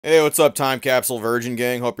Hey, what's up, Time Capsule Virgin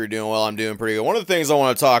Gang? Hope you're doing well. I'm doing pretty good. One of the things I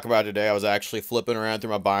want to talk about today, I was actually flipping around through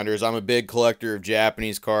my binders. I'm a big collector of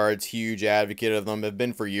Japanese cards, huge advocate of them. Have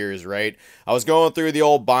been for years, right? I was going through the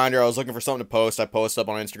old binder. I was looking for something to post. I post up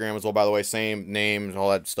on Instagram as well, by the way. Same name and all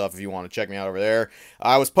that stuff if you want to check me out over there.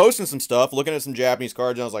 I was posting some stuff, looking at some Japanese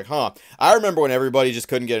cards, and I was like, huh. I remember when everybody just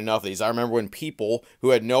couldn't get enough of these. I remember when people who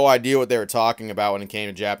had no idea what they were talking about when it came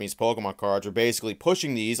to Japanese Pokemon cards were basically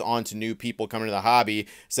pushing these onto new people coming to the hobby,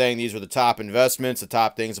 saying these were the top investments, the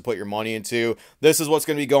top things to put your money into. This is what's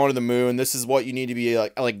going to be going to the moon. This is what you need to be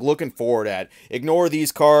like looking forward at. Ignore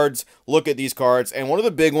these cards, look at these cards. And one of the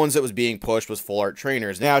big ones that was being pushed was full art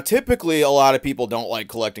trainers. Now, typically a lot of people don't like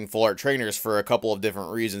collecting full art trainers for a couple of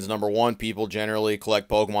different reasons. Number one, people generally collect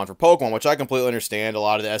Pokemon for Pokemon, which I completely understand. A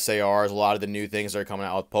lot of the SARs, a lot of the new things that are coming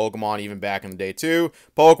out with Pokemon, even back in the day too,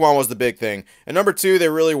 Pokemon was the big thing. And number two, they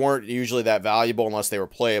really weren't usually that valuable unless they were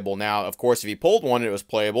playable. Now, of course, if you pulled one and it was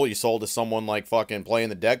playable, you sold to someone like fucking playing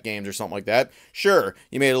the deck games or something like that, sure,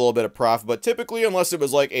 you made a little bit of profit, but typically, unless it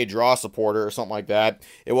was like a draw supporter or something like that,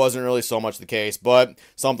 it wasn't really so much the case. But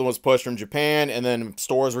something was pushed from Japan, and then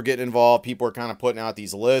stores were getting involved. People were kind of putting out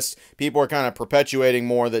these lists. People were kind of perpetuating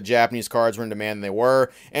more that Japanese cards were in demand than they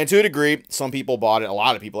were, and to a degree, some people bought it. A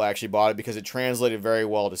lot of people actually bought it because it translated very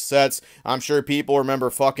well to sets. I'm sure people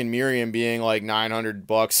remember fucking Miriam being like 900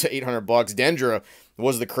 bucks, 800 bucks. Dendra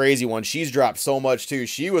was the crazy one. She's dropped so much too.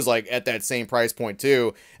 She was like at that same price point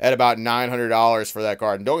too, at about $900 for that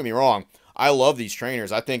card. And don't get me wrong, I love these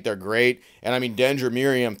trainers. I think they're great. And I mean, Dendra,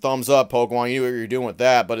 Miriam, thumbs up, Pokemon. You knew what you're doing with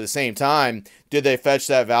that. But at the same time, did they fetch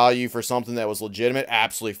that value for something that was legitimate?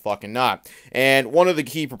 Absolutely fucking not. And one of the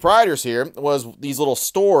key proprietors here was these little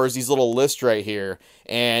stores, these little lists right here.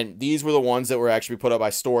 And these were the ones that were actually put up by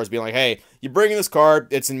stores being like, hey, you bring in this card,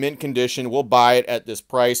 it's in mint condition, we'll buy it at this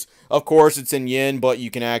price. Of course, it's in yen, but you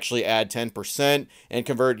can actually add 10% and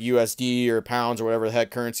convert USD or pounds or whatever the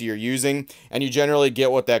heck currency you're using. And you generally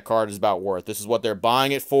get what that card is about worth. This is what they're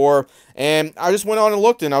buying it for. And I just went on and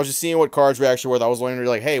looked, and I was just seeing what cards were actually worth. I was learning,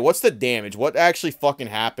 like, hey, what's the damage? What actually fucking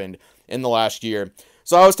happened in the last year?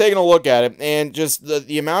 So I was taking a look at it, and just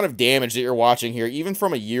the amount of damage that you're watching here, even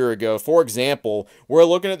from a year ago. For example, we're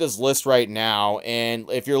looking at this list right now, and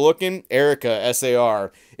if you're looking, Erica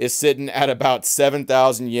SAR is sitting at about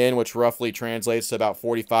 7,000 yen, which roughly translates to about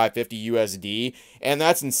 45, 50 USD, and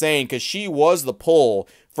that's insane, because she was the pull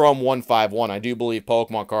from 151. I do believe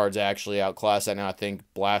Pokemon cards actually outclass that now. I think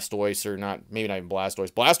Blastoise, or not, maybe not even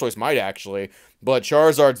Blastoise. Blastoise might actually, but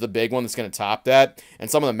Charizard's the big one that's going to top that. And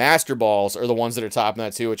some of the Master Balls are the ones that are topping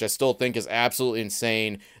that too, which I still think is absolutely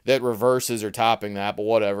insane that reverses are topping that, but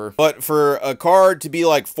whatever. But for a card to be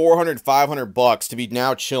like 400, 500 bucks to be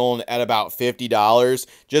now chilling at about $50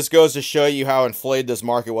 just goes to show you how inflated this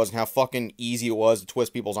market was and how fucking easy it was to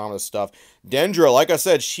twist people's arm with this stuff. Dendra, like I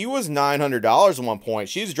said, she was $900 at one point.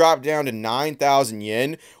 She's dropped down to 9,000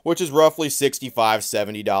 yen, which is roughly $65,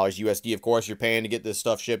 $70 USD. Of course, you're paying to get this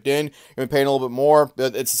stuff shipped in. You're paying a little bit more,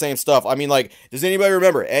 but it's the same stuff. I mean, like, does anybody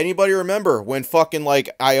remember? Anybody remember when fucking, like,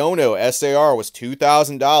 Iono SAR was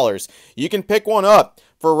 $2,000? You can pick one up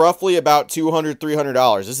for roughly about $200,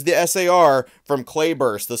 $300. This is the SAR from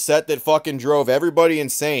Clayburst, the set that fucking drove everybody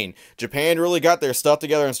insane. Japan really got their stuff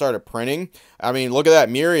together and started printing. I mean, look at that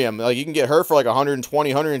Miriam. Like, you can get her for like 120,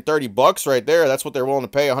 130 bucks right there. That's what they're willing to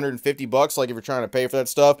pay, 150 bucks, like if you're trying to pay for that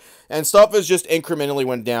stuff. And stuff has just incrementally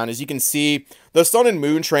went down. As you can see, the Sun and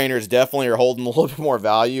Moon trainers definitely are holding a little bit more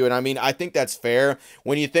value. And I mean, I think that's fair.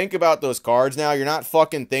 When you think about those cards now, you're not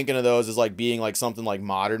fucking thinking of those as like being like something like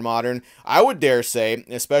modern. I would dare say,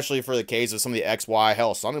 especially for the case of some of the XY,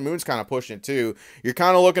 hell, Sun and Moon's kind of pushing it too. You're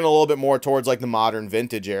kind of looking a little bit more towards like the modern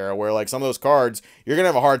vintage era, where like some of those cards, you're going to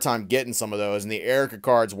have a hard time getting some of those. And the Erica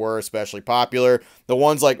cards were especially popular. The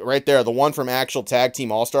ones like right there, the one from actual Tag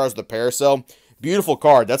Team All-Stars, the Paracel, beautiful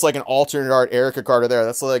card. That's like an alternate art Erica card there.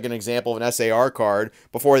 That's like an example of an SAR card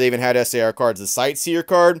before they even had SAR cards. The Sightseer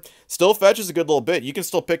card still fetches a good little bit. You can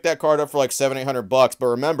still pick that card up for like 700, 800 bucks. But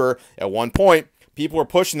remember, at one point, people were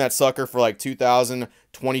pushing that sucker for like $2,000,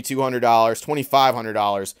 $2,200,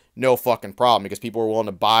 $2,500. No fucking problem, because people were willing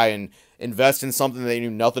to buy and invest in something they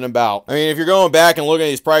knew nothing about. I mean, if you're going back and looking at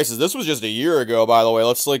these prices, this was just a year ago, by the way.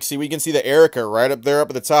 Let's like see, we can see the Erica right up there up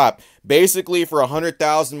at the top. Basically for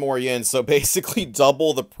 100,000 more yen, so basically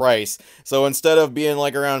double the price. So instead of being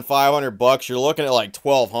like around 500 bucks, you're looking at like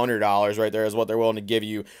 $1,200 right there is what they're willing to give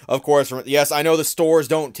you. Of course, yes, I know the stores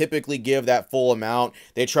don't typically give that full amount.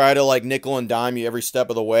 They try to like nickel and dime you every step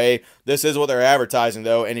of the way. This is what they're advertising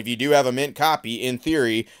pricing, though, and if you do have a mint copy, in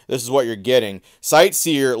theory, this is what you're getting.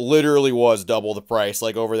 Sightseer literally was double the price,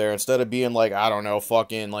 like, over there. Instead of being, like, I don't know,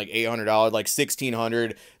 fucking, like, $800, like,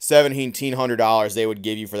 $1,600, $1,700 they would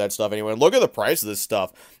give you for that stuff anyway. Look at the price of this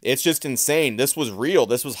stuff. It's just insane. This was real.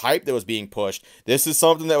 This was hype that was being pushed. This is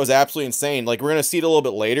something that was absolutely insane. Like, we're going to see it a little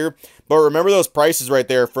bit later, but remember those prices right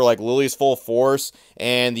there for, like, Lily's Full Force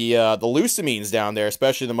and the Lucamines down there,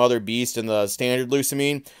 especially the Mother Beast and the standard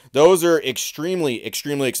Lucamine. Those are extremely,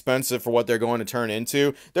 extremely expensive for what they're going to turn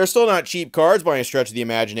into. They're still not cheap cards by any stretch of the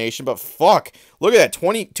imagination, but fuck, look at that,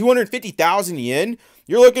 250,000 yen?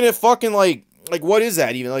 You're looking at fucking, like, what is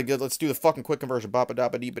that even? Like, let's do the fucking quick conversion. Like,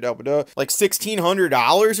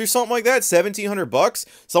 $1,600 or something like that? 1,700 bucks?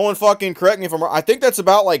 Someone fucking correct me if I'm wrong. I think that's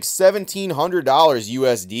about, like, $1,700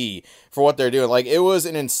 USD for what they're doing. Like, it was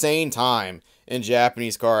an insane time in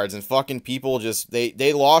Japanese cards, and fucking people just,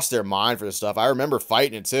 they lost their mind for this stuff. I remember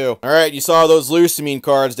fighting it too. All right, you saw those Lucamine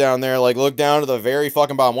cards down there. Like, look down to the very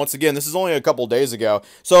fucking bottom. Once again, this is only a couple days ago,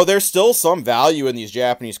 so there's still some value in these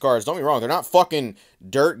Japanese cards. Don't get me wrong, they're not fucking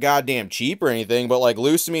dirt goddamn cheap or anything, but like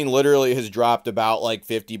Lucamine literally has dropped about like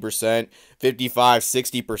 50%, 55,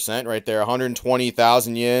 60% right there.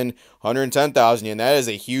 120,000 yen, 110,000 yen. That is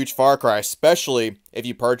a huge far cry, especially if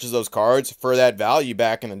you purchase those cards for that value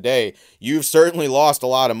back in the day. You've certainly lost a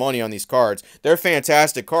lot of money on these cards. They're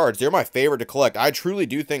fantastic cards. They're my favorite to collect. I truly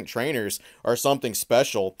do think trainers are something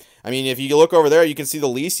special. I mean, if you look over there, you can see the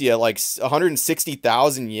Licia, like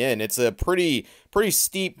 160,000 yen. It's a pretty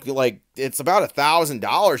steep, like, it's about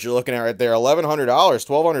 $1,000 you're looking at right there. $1,100,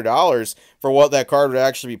 $1,200 for what that card would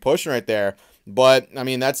actually be pushing right there. But, I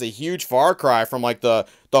mean, that's a huge far cry from, like, the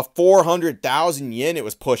 400,000 yen it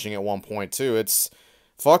was pushing at one point, too. It's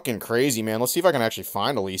fucking crazy, man. Let's see if I can actually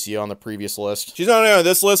find Alicia on the previous list. She's not on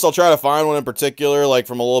this list. I'll try to find one in particular, like,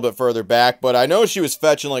 from a little bit further back. But I know she was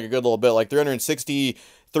fetching, like, a good little bit, like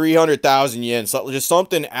 300,000 yen, so just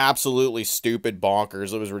something absolutely stupid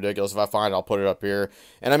bonkers. It was ridiculous. If I find it, I'll put it up here.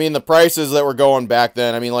 And I mean, the prices that were going back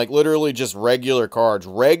then, I mean, like, literally just regular cards,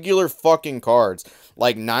 regular fucking cards,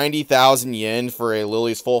 like 90,000 yen for a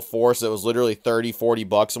Lily's Full Force that was literally 30, 40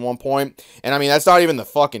 bucks at one point. And I mean, that's not even the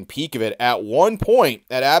fucking peak of it. At one point,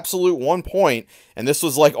 at absolute one point, and this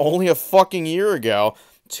was like only a fucking year ago,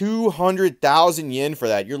 200,000 yen for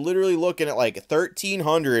that. You're literally looking at like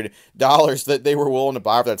 $1,300 that they were willing to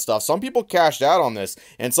buy for that stuff. Some people cashed out on this,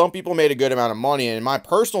 and some people made a good amount of money. And in my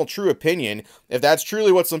personal true opinion, if that's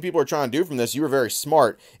truly what some people are trying to do from this, you were very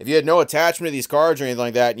smart. If you had no attachment to these cards or anything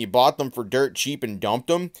like that, and you bought them for dirt cheap and dumped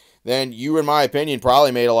them, then you, in my opinion,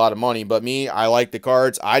 probably made a lot of money. But me, I like the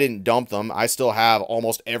cards. I didn't dump them. I still have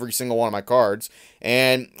almost every single one of my cards.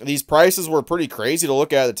 And these prices were pretty crazy to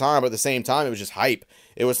look at the time, but at the same time, it was just hype.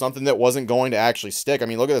 It was something that wasn't going to actually stick. I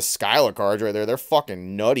mean, look at the Skyla cards right there. They're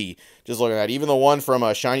fucking nutty. Just look at that. Even the one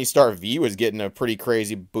from Shiny Star V was getting a pretty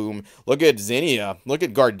crazy boom. Look at Zinnia. Look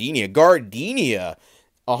at Gardenia. Gardenia.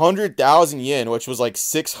 100,000 yen, which was like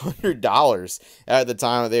 $600 at the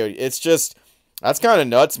time. It's just, that's kind of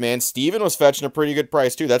nuts, man. Steven was fetching a pretty good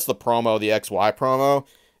price, too. That's the promo, the XY promo.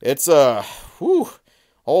 It's, whew.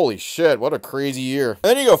 Holy shit, what a crazy year. And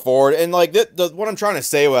then you go forward, and like, what I'm trying to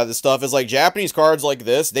say about this stuff is, like, Japanese cards like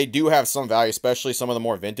this, they do have some value, especially some of the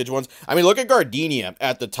more vintage ones. I mean, look at Gardenia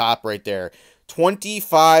at the top right there.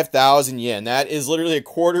 25,000 yen. That is literally a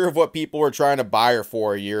quarter of what people were trying to buy her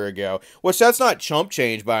for a year ago, which that's not chump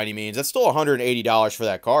change by any means. That's still $180 for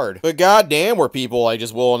that card. But goddamn, were people like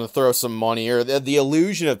just willing to throw some money, or the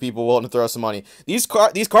illusion of people willing to throw some money. These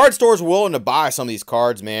card stores were willing to buy some of these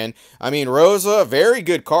cards, man. I mean, Rosa, very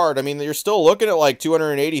good card. I mean, you're still looking at like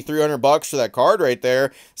 280, 300 bucks for that card right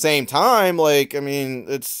there. Same time, like, I mean,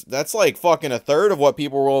 that's like fucking a third of what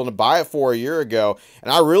people were willing to buy it for a year ago.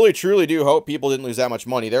 And I really, truly do hope people didn't lose that much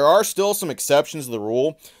money. There are still some exceptions to the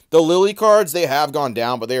rule. The Lily cards, they have gone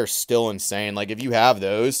down, but they are still insane. Like, if you have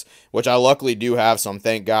those, which I luckily do have some,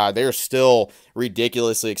 thank God, they're still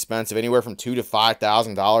ridiculously expensive. Anywhere from $2,000 to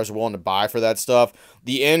 $5,000 willing to buy for that stuff.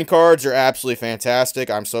 The end cards are absolutely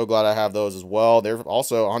fantastic. I'm so glad I have those as well. They're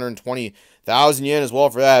also 120,000 yen as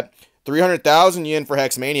well for that. 300,000 yen for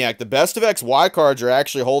Hex Maniac. The best of XY cards are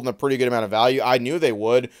actually holding a pretty good amount of value. I knew they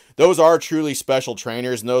would. Those are truly special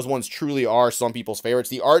trainers, and those ones truly are some people's favorites.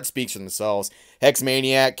 The art speaks for themselves. Hex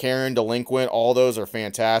Maniac, Karen, Delinquent, all those are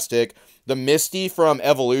fantastic. The Misty from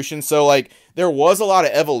Evolution. So, like, there was a lot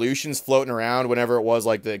of Evolutions floating around whenever it was,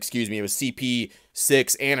 like, it was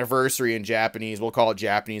CP6 anniversary in Japanese. We'll call it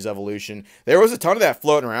Japanese Evolution. There was a ton of that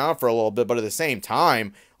floating around for a little bit, but at the same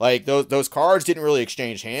time, like, those cards didn't really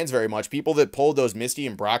exchange hands very much. People that pulled those Misty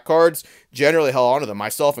and Brock cards generally held onto them,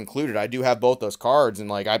 myself included. I do have both those cards,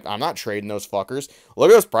 and, like, I'm not trading those fuckers.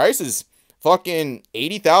 Look at those prices. fucking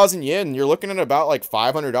 80,000 yen. You're looking at about like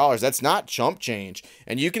 $500. That's not chump change.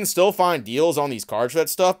 And you can still find deals on these cards for that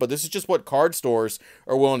stuff, but this is just what card stores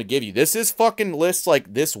are willing to give you. This is fucking lists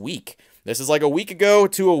like this week. This is like a week ago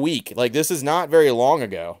to a week. Like, this is not very long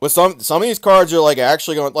ago. But some of these cards are like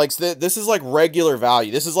actually going, like, this is like regular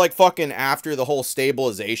value. This is like fucking after the whole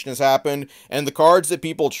stabilization has happened. And the cards that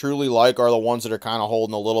people truly like are the ones that are kind of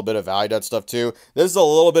holding a little bit of value, that stuff too. This is a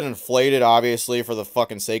little bit inflated, obviously, for the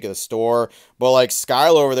fucking sake of the store. But like,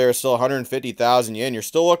 Skylo over there is still 150,000 yen. You're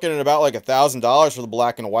still looking at about like $1,000 for the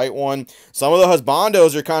black and white one. Some of the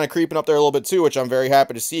husbandos are kind of creeping up there a little bit too, which I'm very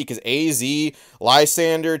happy to see, because AZ,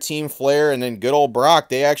 Lysander, Team Flare, and then good old Brock,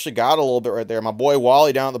 they actually got a little bit right there. My boy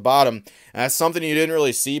Wally down at the bottom. And that's something you didn't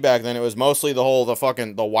really see back then. It was mostly the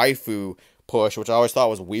waifu push, which I always thought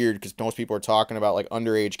was weird, because most people are talking about like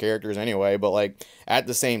underage characters anyway. But like, at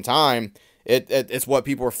the same time, it's what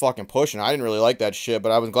people were fucking pushing. I didn't really like that shit,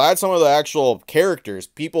 but I was glad some of the actual characters,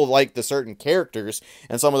 people like the certain characters,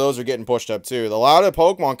 and some of those are getting pushed up too. A lot of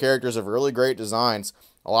Pokemon characters have really great designs.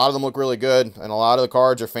 A lot of them look really good, and a lot of the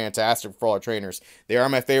cards are fantastic for all our trainers. They are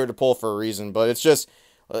my favorite to pull for a reason, but it's just,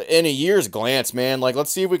 in a year's glance, man, like,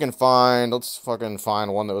 let's see if we can find, let's fucking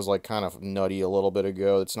find one that was, like, kind of nutty a little bit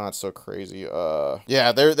ago. It's not so crazy.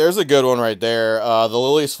 Yeah, there's a good one right there. The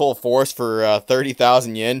Lily's Full Force for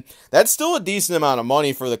 30,000 yen. That's still a decent amount of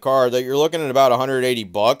money for the card. That you're looking at about 180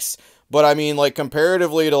 bucks. But, I mean, like,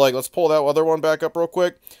 comparatively to, like, let's pull that other one back up real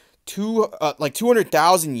quick. Like,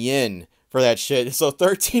 200,000 yen for that shit. So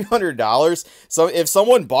 $1,300. So if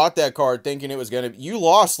someone bought that card thinking it was gonna, you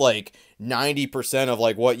lost like 90% of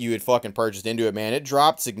like what you had fucking purchased into it, man. It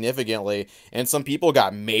dropped significantly, and some people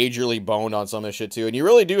got majorly boned on some of this shit too. And you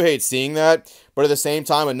really do hate seeing that, but at the same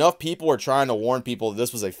time, enough people are trying to warn people that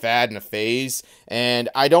this was a fad and a phase, and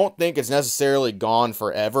I don't think it's necessarily gone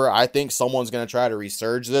forever. I think someone's gonna try to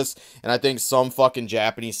resurge this, and I think some fucking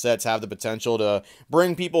Japanese sets have the potential to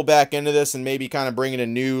bring people back into this, and maybe kind of bring in a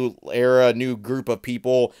new era, a new group of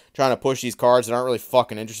people trying to push these cards that aren't really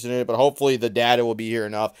fucking interested in it. But hopefully the data will be here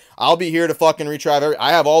enough. I'll be here to fucking retry.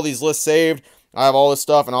 I have all these lists saved. I have all this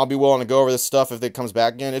stuff, and I'll be willing to go over this stuff if it comes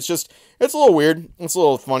back again. It's just, it's a little weird. It's a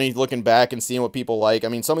little funny looking back and seeing what people like. I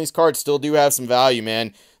mean, some of these cards still do have some value,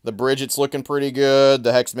 man. The Bridget's looking pretty good.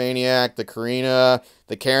 The Hex Maniac, the Karina,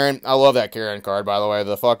 the Karen. I love that Karen card, by the way.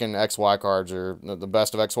 The fucking XY cards are the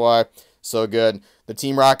best of XY. So good. The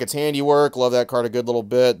Team Rocket's Handiwork. Love that card a good little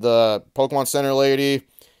bit. The Pokemon Center Lady.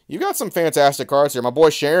 You got some fantastic cards here. My boy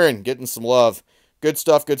Sharon getting some love. Good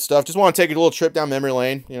stuff, good stuff. Just want to take a little trip down memory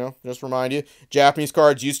lane, you know, just remind you. Japanese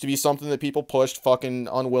cards used to be something that people pushed fucking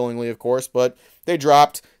unwillingly, of course, but they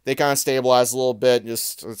dropped. They kind of stabilized a little bit.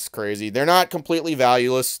 Just, it's crazy. They're not completely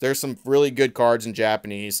valueless. There's some really good cards in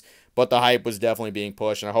Japanese, but the hype was definitely being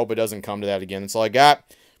pushed, and I hope it doesn't come to that again. That's all I got.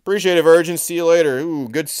 Appreciate it, Virgin. See you later. Ooh,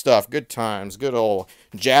 good stuff. Good times. Good old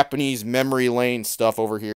Japanese memory lane stuff over here.